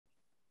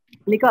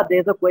Nika,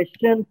 there's a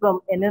question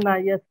from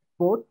NNIS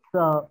Sports.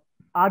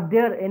 Are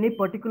there any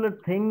particular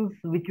things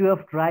which you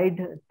have tried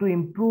to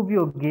improve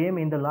your game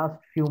in the last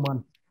few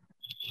months?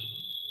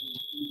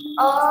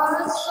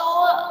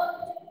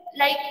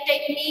 Like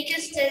technique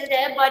is still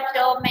there, but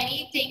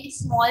many things,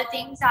 small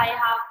things I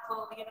have,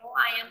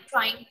 I am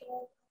trying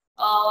to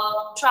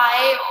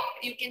try,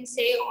 you can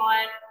say, or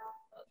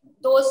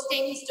those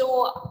things जो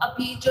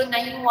अभी जो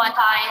नहीं हुआ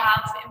था, I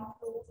have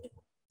improved.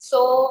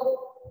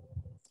 So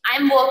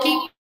I'm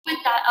working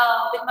with that,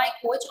 with my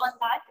coach on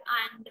that,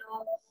 and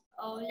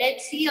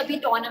let's see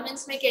अभी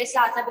tournaments में कैसे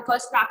आता है,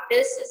 because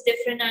practice is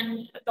different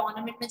and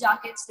tournament में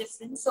जाके it's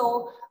different.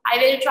 So I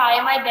will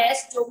try my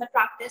best, जो मैं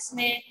practice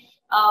में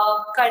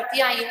करती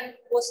आई हूँ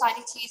वो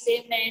सारी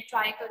चीजें मैं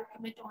try करूँ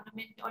कि मैं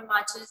tournament और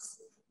matches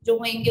जो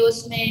होंगे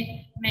उसमें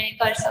मैं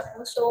कर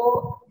सकूँ.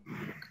 So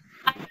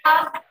I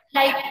have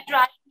like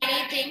tried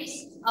many things.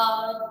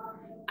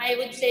 I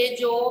would say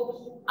जो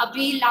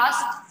अभी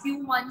last few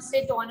months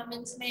से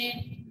tournaments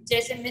में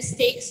जैसे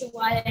mistakes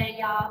हुआ है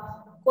या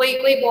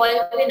कोई ball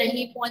पे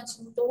नहीं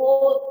पहुंचूं तो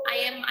वो I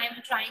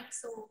am trying.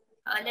 So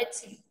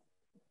let's see.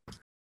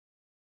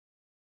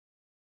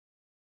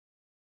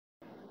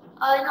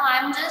 No,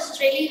 I'm just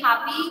really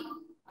happy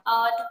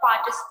to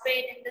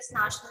participate in this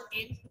national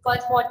games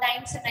because for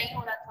time से नहीं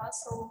हो रहा था.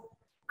 So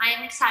I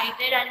am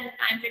excited and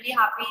I'm really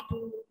happy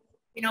to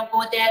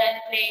go there and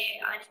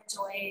play and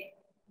enjoy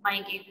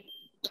my game.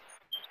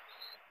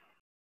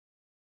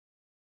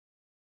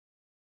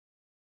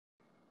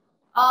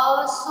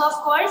 So of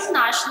course,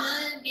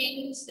 national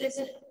games is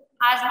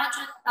as much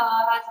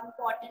as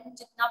important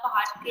जितना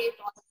बाहर के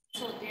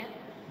tournaments होते हैं.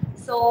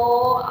 So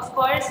of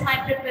course, my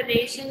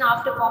preparation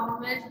after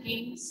Commonwealth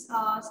Games,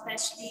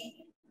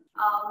 especially,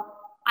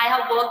 I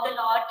have worked a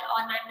lot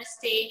on my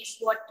mistakes,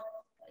 what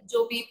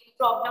जो भी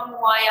problem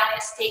हुआ या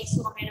mistakes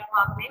हुआ मेरा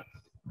वहाँ पे,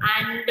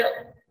 and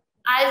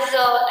as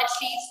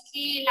athletes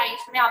की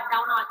life में up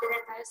down आते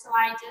रहता है, so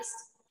I just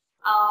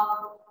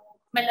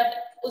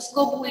मतलब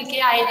उसको भूल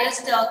के I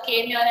just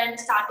came here and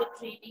started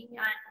training,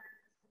 and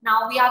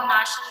now we have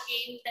national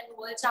games and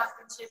world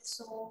championships.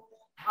 So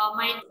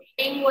my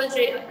training was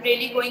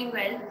really going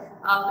well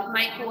with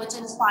my coach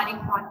and sparring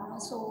partner.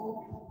 So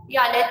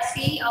yeah, let's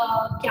see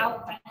क्या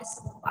होता है.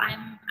 So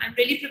I'm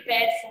really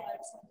prepared for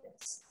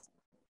this.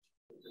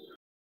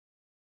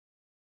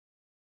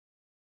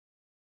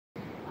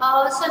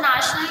 So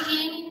national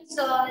games,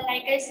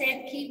 like I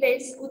said, कि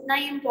वैसे उतना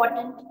ही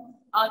important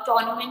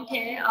tournament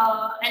है,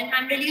 and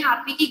I'm really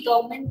happy कि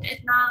government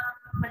इतना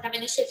मतलब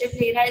initiative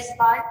ले रहा है इस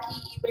बार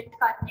की event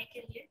करने के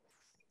लिए.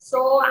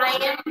 So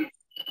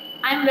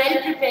I'm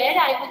well prepared,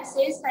 I would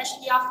say,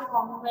 especially after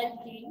Commonwealth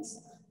Games.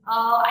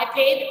 I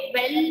played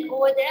well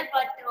over there,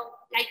 but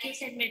like you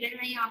said, medal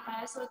नहीं आ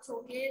पाया, so it's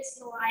okay.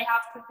 So I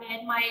have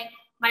prepared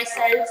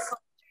myself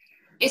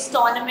इस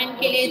टूर्नामेंट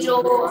के लिए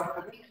जो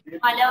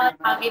वाला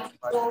आगे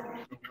जो